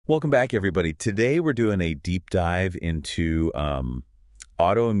Welcome back, everybody. Today we're doing a deep dive into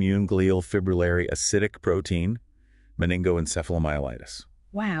autoimmune glial fibrillary acidic protein meningoencephalomyelitis.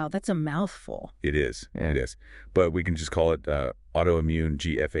 Wow, that's a mouthful. It is. It is. But we can just call it autoimmune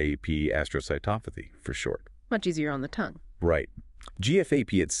GFAP astrocytopathy for short. Much easier on the tongue. Right.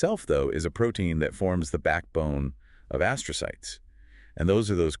 GFAP itself, though, is a protein that forms the backbone of astrocytes. And those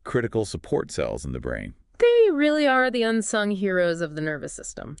are those critical support cells in the brain. They really are the unsung heroes of the nervous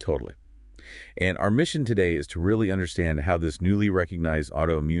system. Totally. And our mission today is to really understand how this newly recognized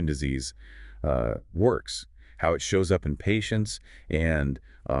autoimmune disease works, how it shows up in patients, and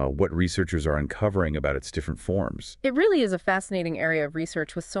what researchers are uncovering about its different forms. It really is a fascinating area of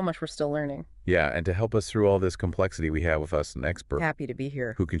research with so much we're still learning. Yeah, and to help us through all this complexity, we have with us an expert. Happy to be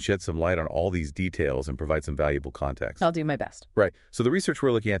here. Who can shed some light on all these details and provide some valuable context. I'll do my best. Right. So the research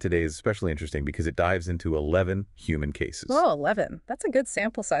we're looking at today is especially interesting because it dives into 11 human cases. Oh, 11. That's a good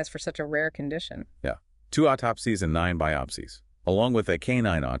sample size for such a rare condition. Yeah. 2 autopsies and 9 biopsies, along with a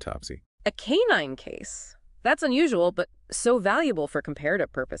canine autopsy. A canine case? That's unusual, but so valuable for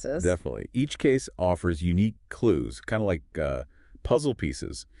comparative purposes. Definitely. Each case offers unique clues, kind of like puzzle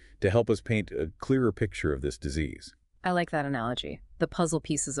pieces, to help us paint a clearer picture of this disease. I like that analogy. The puzzle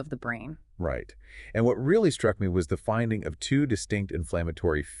pieces of the brain. Right. And what really struck me was the finding of 2 distinct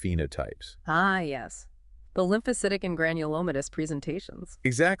inflammatory phenotypes. Ah, yes. The lymphocytic and granulomatous presentations.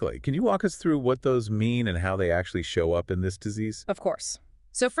 Exactly. Can you walk us through what those mean and how they actually show up in this disease? Of course.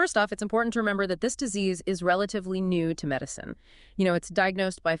 So first off, it's important to remember that this disease is relatively new to medicine. It's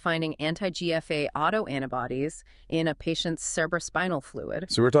diagnosed by finding anti-GFA autoantibodies in a patient's cerebrospinal fluid.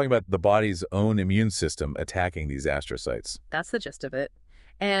 So we're talking about the body's own immune system attacking these astrocytes. That's the gist of it.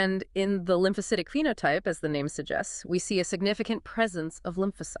 And in the lymphocytic phenotype, as the name suggests, we see a significant presence of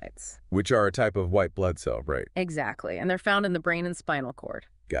lymphocytes. Which are a type of white blood cell, right? Exactly. And they're found in the brain and spinal cord.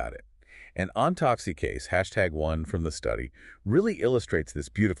 Got it. An autopsy case, #1 from the study, really illustrates this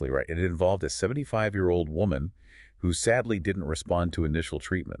beautifully, right? It involved a 75-year-old woman who sadly didn't respond to initial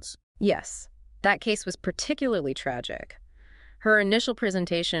treatments. Yes, that case was particularly tragic. Her initial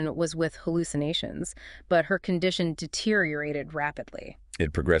presentation was with hallucinations, but her condition deteriorated rapidly.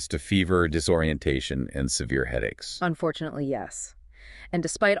 It progressed to fever, disorientation, and severe headaches. Unfortunately, yes. And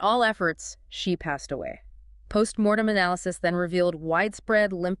despite all efforts, she passed away. Post-mortem analysis then revealed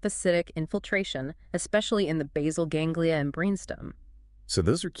widespread lymphocytic infiltration, especially in the basal ganglia and brainstem. So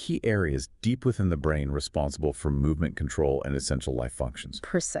those are key areas deep within the brain responsible for movement control and essential life functions.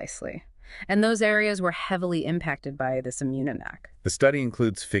 Precisely. And those areas were heavily impacted by this immune attack. The study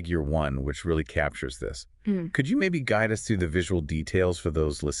includes Figure 1, which really captures this. Could you maybe guide us through the visual details for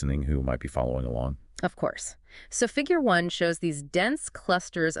those listening who might be following along? Of course. So Figure 1 shows these dense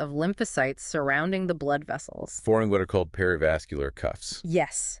clusters of lymphocytes surrounding the blood vessels, forming what are called perivascular cuffs.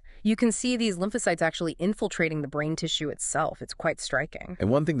 Yes. You can see these lymphocytes actually infiltrating the brain tissue itself. It's quite striking.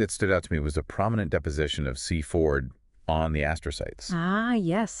 And one thing that stood out to me was a prominent deposition of C4 on the astrocytes. Ah,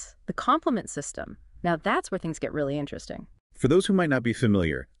 yes. The complement system. Now that's where things get really interesting. For those who might not be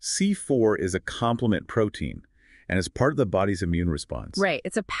familiar, C4 is a complement protein and is part of the body's immune response. Right.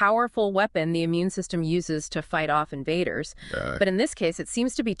 It's a powerful weapon the immune system uses to fight off invaders. But in this case, it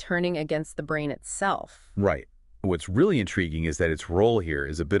seems to be turning against the brain itself. Right. What's really intriguing is that its role here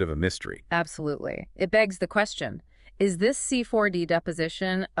is a bit of a mystery. Absolutely. It begs the question, is this C4D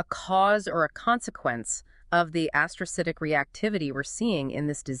deposition a cause or a consequence of the astrocytic reactivity we're seeing in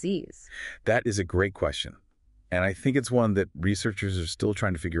this disease? That is a great question. And I think it's one that researchers are still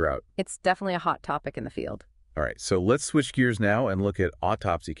trying to figure out. It's definitely a hot topic in the field. All right, so let's switch gears now and look at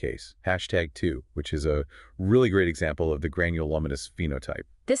autopsy case, #2, which is a really great example of the granulomatous phenotype.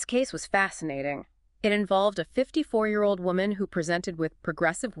 This case was fascinating. It involved a 54-year-old woman who presented with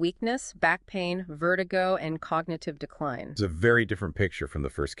progressive weakness, back pain, vertigo, and cognitive decline. It's a very different picture from the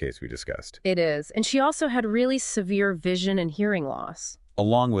first case we discussed. It is. And she also had really severe vision and hearing loss.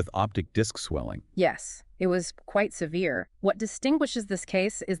 Along with optic disc swelling. Yes, it was quite severe. What distinguishes this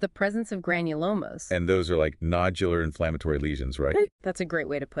case is the presence of granulomas. And those are like nodular inflammatory lesions, right? That's a great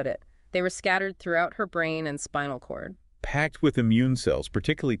way to put it. They were scattered throughout her brain and spinal cord. Packed with immune cells,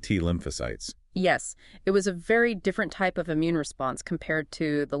 particularly T lymphocytes. Yes, it was a very different type of immune response compared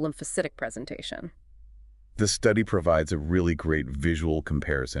to the lymphocytic presentation. The study provides a really great visual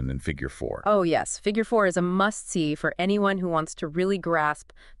comparison in Figure 4. Oh, yes. Figure 4 is a must-see for anyone who wants to really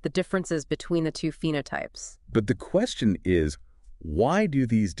grasp the differences between the 2 phenotypes. But the question is, why do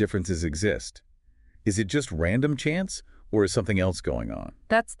these differences exist? Is it just random chance, or is something else going on?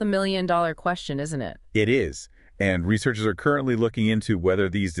 That's the million-dollar question, isn't it? It is. And researchers are currently looking into whether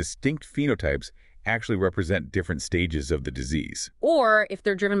these distinct phenotypes actually represent different stages of the disease. Or if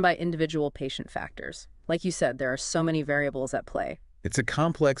they're driven by individual patient factors. Like you said, there are so many variables at play. It's a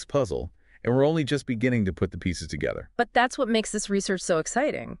complex puzzle, and we're only just beginning to put the pieces together. But that's what makes this research so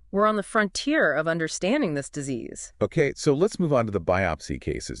exciting. We're on the frontier of understanding this disease. Okay, so let's move on to the biopsy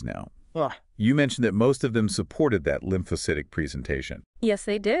cases now. Ugh. You mentioned that most of them supported that lymphocytic presentation. Yes,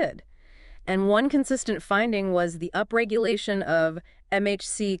 they did. And one consistent finding was the upregulation of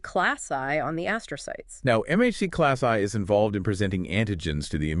MHC class I on the astrocytes. Now, MHC class I is involved in presenting antigens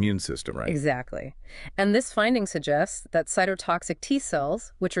to the immune system, right? Exactly. And this finding suggests that cytotoxic T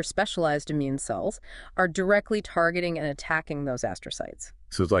cells, which are specialized immune cells, are directly targeting and attacking those astrocytes.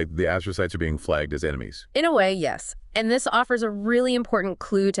 So it's like the astrocytes are being flagged as enemies. In a way, yes. And this offers a really important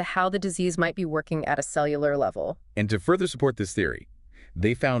clue to how the disease might be working at a cellular level. And to further support this theory,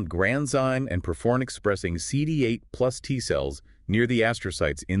 they found granzyme and perforin-expressing CD8 plus T cells near the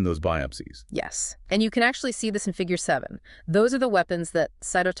astrocytes in those biopsies. Yes. And you can actually see this in Figure 7. Those are the weapons that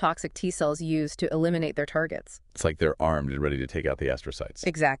cytotoxic T cells use to eliminate their targets. It's like they're armed and ready to take out the astrocytes.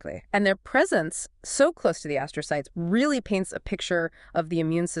 Exactly. And their presence so close to the astrocytes really paints a picture of the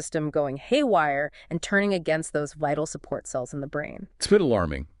immune system going haywire and turning against those vital support cells in the brain. It's a bit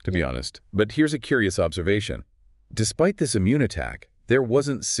alarming, to be honest. But here's a curious observation. Despite this immune attack, there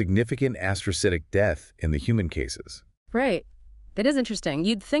wasn't significant astrocytic death in the human cases. Right. That is interesting.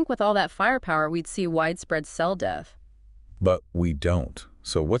 You'd think with all that firepower, we'd see widespread cell death. But we don't.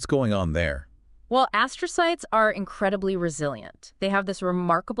 So what's going on there? Well, astrocytes are incredibly resilient. They have this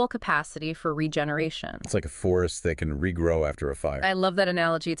remarkable capacity for regeneration. It's like a forest that can regrow after a fire. I love that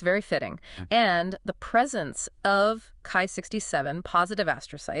analogy. It's very fitting. And the presence of Ki67 positive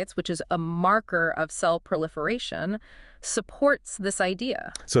astrocytes, which is a marker of cell proliferation, supports this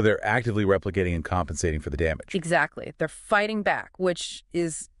idea. So they're actively replicating and compensating for the damage. Exactly. They're fighting back, which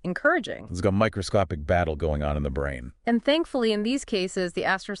is encouraging. There's like a microscopic battle going on in the brain. And thankfully, in these cases, the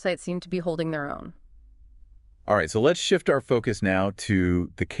astrocytes seem to be holding their own. All right, so let's shift our focus now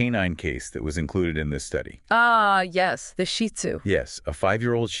to the canine case that was included in this study. Ah, yes, the Shih Tzu. Yes, a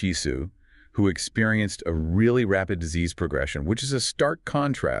 5-year-old Shih Tzu who experienced a really rapid disease progression, which is a stark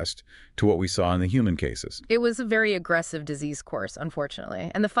contrast to what we saw in the human cases. It was a very aggressive disease course,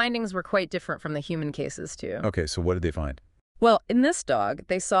 unfortunately, and the findings were quite different from the human cases, too. Okay, so what did they find? Well, in this dog,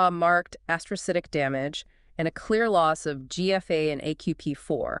 they saw marked astrocytic damage and a clear loss of GFA and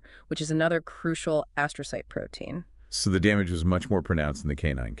AQP4, which is another crucial astrocyte protein. So the damage was much more pronounced in the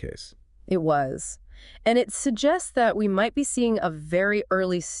canine case. It was. And it suggests that we might be seeing a very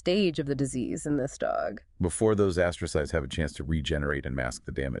early stage of the disease in this dog. Before those astrocytes have a chance to regenerate and mask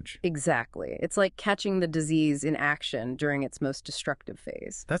the damage. Exactly. It's like catching the disease in action during its most destructive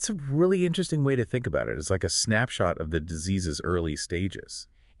phase. That's a really interesting way to think about it. It's like a snapshot of the disease's early stages.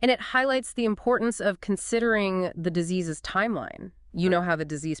 And it highlights the importance of considering the disease's timeline. You know how the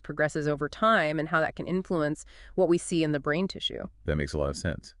disease progresses over time and how that can influence what we see in the brain tissue. That makes a lot of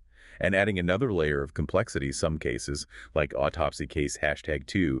sense. And adding another layer of complexity, some cases, like autopsy case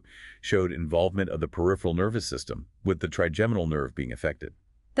 #2, showed involvement of the peripheral nervous system, with the trigeminal nerve being affected.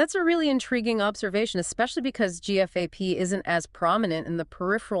 That's a really intriguing observation, especially because GFAP isn't as prominent in the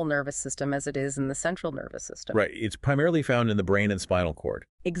peripheral nervous system as it is in the central nervous system. Right. It's primarily found in the brain and spinal cord.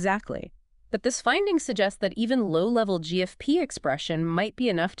 Exactly. But this finding suggests that even low-level GFP expression might be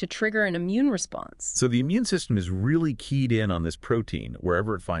enough to trigger an immune response. So the immune system is really keyed in on this protein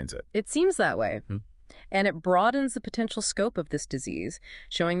wherever it finds it. It seems that way. And it broadens the potential scope of this disease,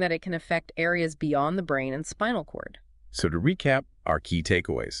 showing that it can affect areas beyond the brain and spinal cord. So to recap our key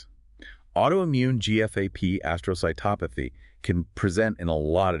takeaways, autoimmune GFAP astrocytopathy can present in a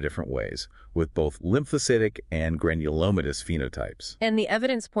lot of different ways, with both lymphocytic and granulomatous phenotypes. And the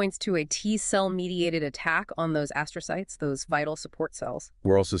evidence points to a T-cell-mediated attack on those astrocytes, those vital support cells.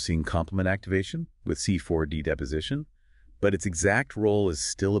 We're also seeing complement activation with C4D deposition, but its exact role is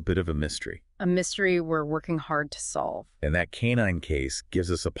still a bit of a mystery. A mystery we're working hard to solve. And that canine case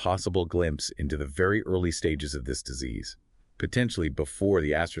gives us a possible glimpse into the very early stages of this disease, potentially before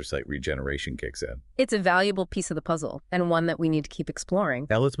the astrocyte regeneration kicks in. It's a valuable piece of the puzzle, and one that we need to keep exploring.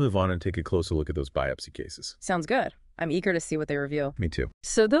 Now let's move on and take a closer look at those biopsy cases. Sounds good. I'm eager to see what they reveal. Me too.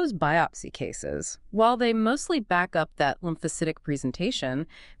 So those biopsy cases, while they mostly back up that lymphocytic presentation,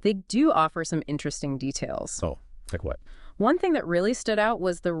 they do offer some interesting details. Oh, like what? One thing that really stood out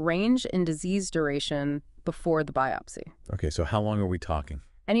was the range in disease duration before the biopsy. Okay, so how long are we talking?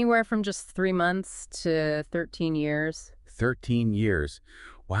 Anywhere from just 3 months to 13 years. 13 years.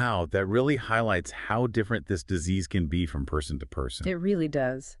 Wow, that really highlights how different this disease can be from person to person. It really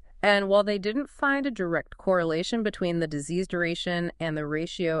does. And while they didn't find a direct correlation between the disease duration and the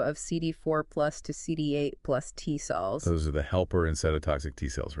ratio of CD4 plus to CD8 plus T cells, Those are the helper and cytotoxic T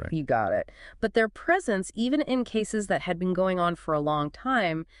cells, right? you got it. But their presence, even in cases that had been going on for a long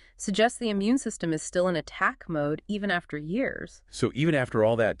time, suggests the immune system is still in attack mode even after years. So even after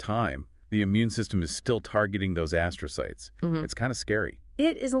all that time, the immune system is still targeting those astrocytes. It's kind of scary.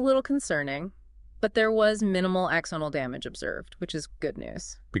 It is a little concerning, but there was minimal axonal damage observed, which is good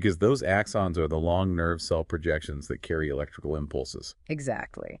news. Because those axons are the long nerve cell projections that carry electrical impulses.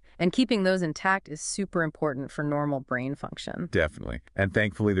 Exactly. And keeping those intact is super important for normal brain function. Definitely. And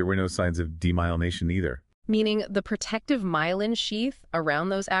thankfully, there were no signs of demyelination either. Meaning the protective myelin sheath around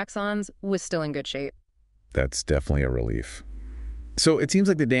those axons was still in good shape. That's definitely a relief. So it seems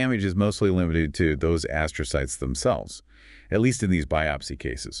like the damage is mostly limited to those astrocytes themselves, at least in these biopsy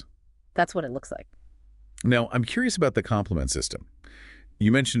cases. That's what it looks like. Now, I'm curious about the complement system.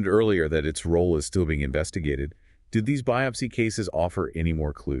 You mentioned earlier that its role is still being investigated. Did these biopsy cases offer any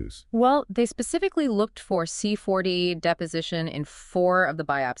more clues? Well, they specifically looked for C40 deposition in 4 of the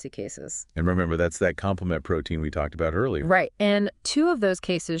biopsy cases. And remember, that's that complement protein we talked about earlier. Right. And 2 of those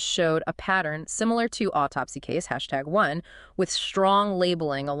cases showed a pattern similar to autopsy case, #1, with strong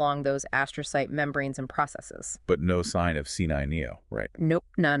labeling along those astrocyte membranes and processes. But no sign of C9neo, right? Nope,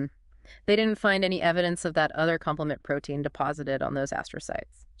 none. They didn't find any evidence of that other complement protein deposited on those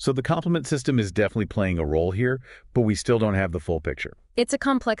astrocytes. So the complement system is definitely playing a role here, but we still don't have the full picture. It's a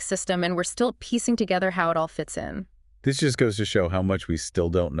complex system, and we're still piecing together how it all fits in. This just goes to show how much we still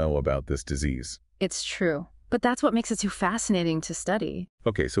don't know about this disease. It's true. But that's what makes it so fascinating to study.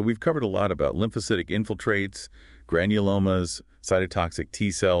 Okay, so we've covered a lot about lymphocytic infiltrates, granulomas, cytotoxic T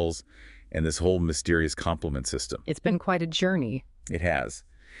cells, and this whole mysterious complement system. It's been quite a journey. It has.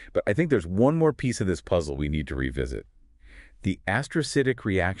 But I think there's one more piece of this puzzle we need to revisit. The astrocytic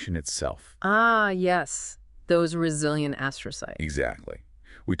reaction itself. Ah, yes. Those resilient astrocytes. Exactly.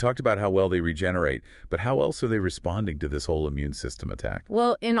 We talked about how well they regenerate, but how else are they responding to this whole immune system attack?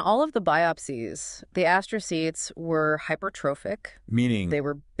 Well, in all of the biopsies, the astrocytes were hypertrophic. Meaning? They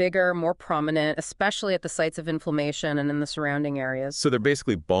were bigger, more prominent, especially at the sites of inflammation and in the surrounding areas. So they're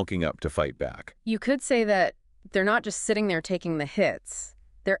basically bulking up to fight back. You could say that they're not just sitting there taking the hits.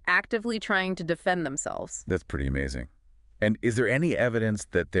 They're actively trying to defend themselves. That's pretty amazing. And is there any evidence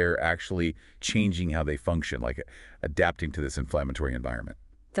that they're actually changing how they function, like adapting to this inflammatory environment?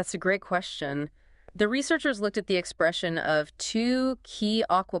 That's a great question. The researchers looked at the expression of 2 key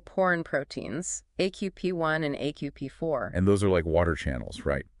aquaporin proteins, AQP1 and AQP4. And those are like water channels,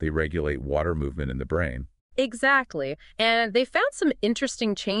 right? They regulate water movement in the brain. Exactly. And they found some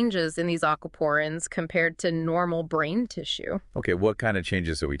interesting changes in these aquaporins compared to normal brain tissue. Okay, what kind of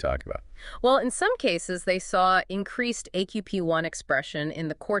changes are we talking about? Well, in some cases, they saw increased AQP1 expression in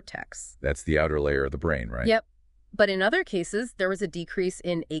the cortex. That's the outer layer of the brain, right? Yep. But in other cases, there was a decrease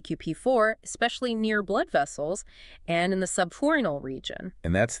in AQP4, especially near blood vessels and in the subforinal region.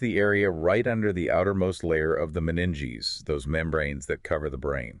 And that's the area right under the outermost layer of the meninges, those membranes that cover the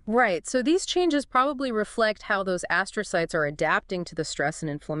brain. Right. So these changes probably reflect how those astrocytes are adapting to the stress and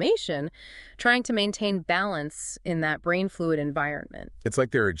inflammation, trying to maintain balance in that brain fluid environment. It's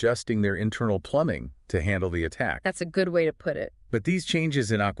like they're adjusting their internal plumbing to handle the attack. That's a good way to put it. But these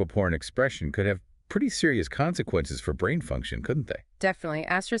changes in aquaporin expression could have pretty serious consequences for brain function, couldn't they? Definitely.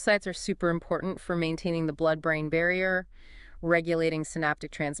 Astrocytes are super important for maintaining the blood-brain barrier, regulating synaptic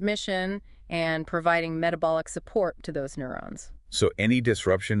transmission, and providing metabolic support to those neurons. So any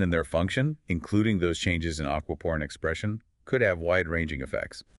disruption in their function, including those changes in aquaporin expression, could have wide-ranging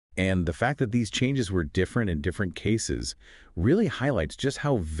effects. And the fact that these changes were different in different cases really highlights just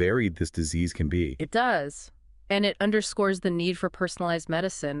how varied this disease can be. It does. And it underscores the need for personalized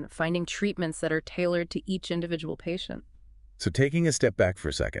medicine, finding treatments that are tailored to each individual patient. So taking a step back for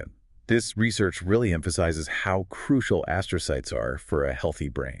a second, this research really emphasizes how crucial astrocytes are for a healthy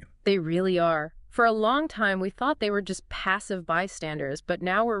brain. They really are. For a long time, we thought they were just passive bystanders, but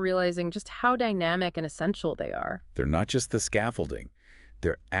now we're realizing just how dynamic and essential they are. They're not just the scaffolding.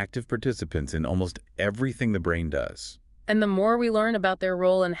 They're active participants in almost everything the brain does. And the more we learn about their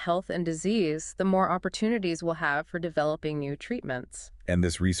role in health and disease, the more opportunities we'll have for developing new treatments. And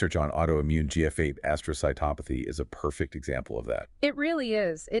this research on autoimmune GFAP astrocytopathy is a perfect example of that. It really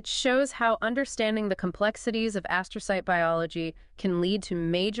is. It shows how understanding the complexities of astrocyte biology can lead to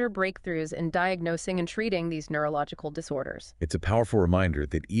major breakthroughs in diagnosing and treating these neurological disorders. It's a powerful reminder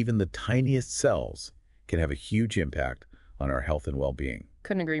that even the tiniest cells can have a huge impact on our health and well-being.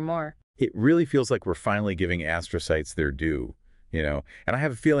 Couldn't agree more. It really feels like we're finally giving astrocytes their due, And I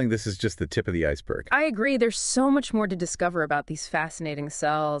have a feeling this is just the tip of the iceberg. I agree. There's so much more to discover about these fascinating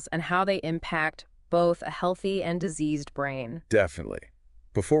cells and how they impact both a healthy and diseased brain. Definitely.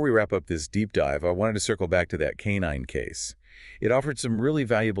 Before we wrap up this deep dive, I wanted to circle back to that canine case. It offered some really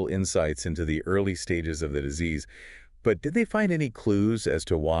valuable insights into the early stages of the disease, but did they find any clues as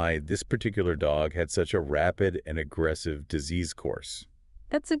to why this particular dog had such a rapid and aggressive disease course?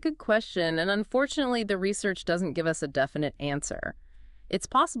 That's a good question, and unfortunately, the research doesn't give us a definite answer. It's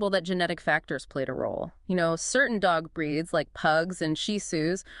possible that genetic factors played a role. Certain dog breeds, like pugs and shih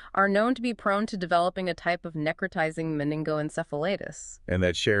tzus, are known to be prone to developing a type of necrotizing meningoencephalitis. And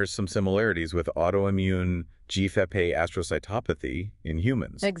that shares some similarities with autoimmune GFAP astrocytopathy in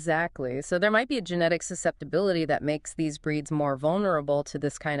humans. Exactly. So there might be a genetic susceptibility that makes these breeds more vulnerable to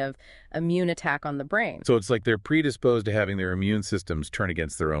this kind of immune attack on the brain. So it's like they're predisposed to having their immune systems turn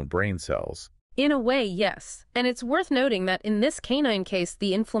against their own brain cells. In a way, yes. And it's worth noting that in this canine case,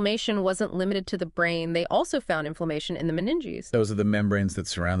 the inflammation wasn't limited to the brain. They also found inflammation in the meninges. Those are the membranes that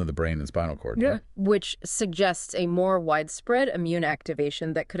surround the brain and spinal cord. Right? Which suggests a more widespread immune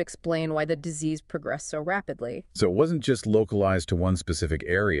activation that could explain why the disease progressed so rapidly. So it wasn't just localized to one specific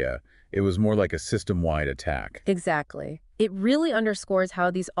area. It was more like a system-wide attack. Exactly. It really underscores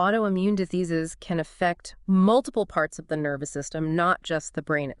how these autoimmune diseases can affect multiple parts of the nervous system, not just the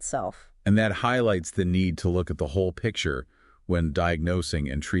brain itself. And that highlights the need to look at the whole picture when diagnosing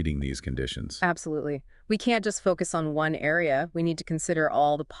and treating these conditions. Absolutely. We can't just focus on one area. We need to consider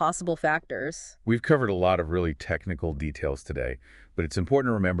all the possible factors. We've covered a lot of really technical details today, but it's important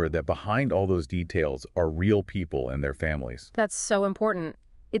to remember that behind all those details are real people and their families. That's so important.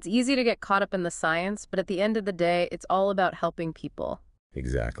 It's easy to get caught up in the science, but at the end of the day, it's all about helping people.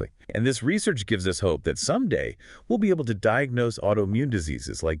 Exactly. And this research gives us hope that someday we'll be able to diagnose autoimmune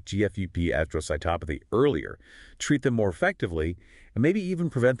diseases like GFAP astrocytopathy earlier, treat them more effectively, and maybe even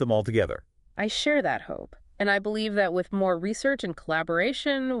prevent them altogether. I share that hope, and I believe that with more research and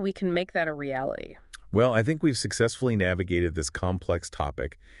collaboration, we can make that a reality. Well, I think we've successfully navigated this complex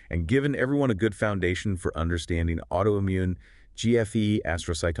topic and given everyone a good foundation for understanding autoimmune GFE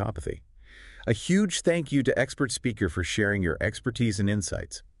astrocytopathy. A huge thank you to expert speaker for sharing your expertise and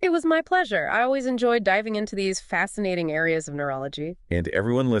insights. It was my pleasure. I always enjoyed diving into these fascinating areas of neurology. And to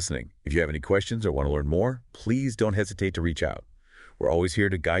everyone listening, if you have any questions or want to learn more, please don't hesitate to reach out. We're always here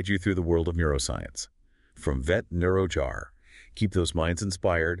to guide you through the world of neuroscience. From Vet Neurojar, keep those minds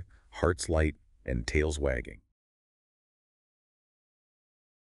inspired, hearts light, and tails wagging.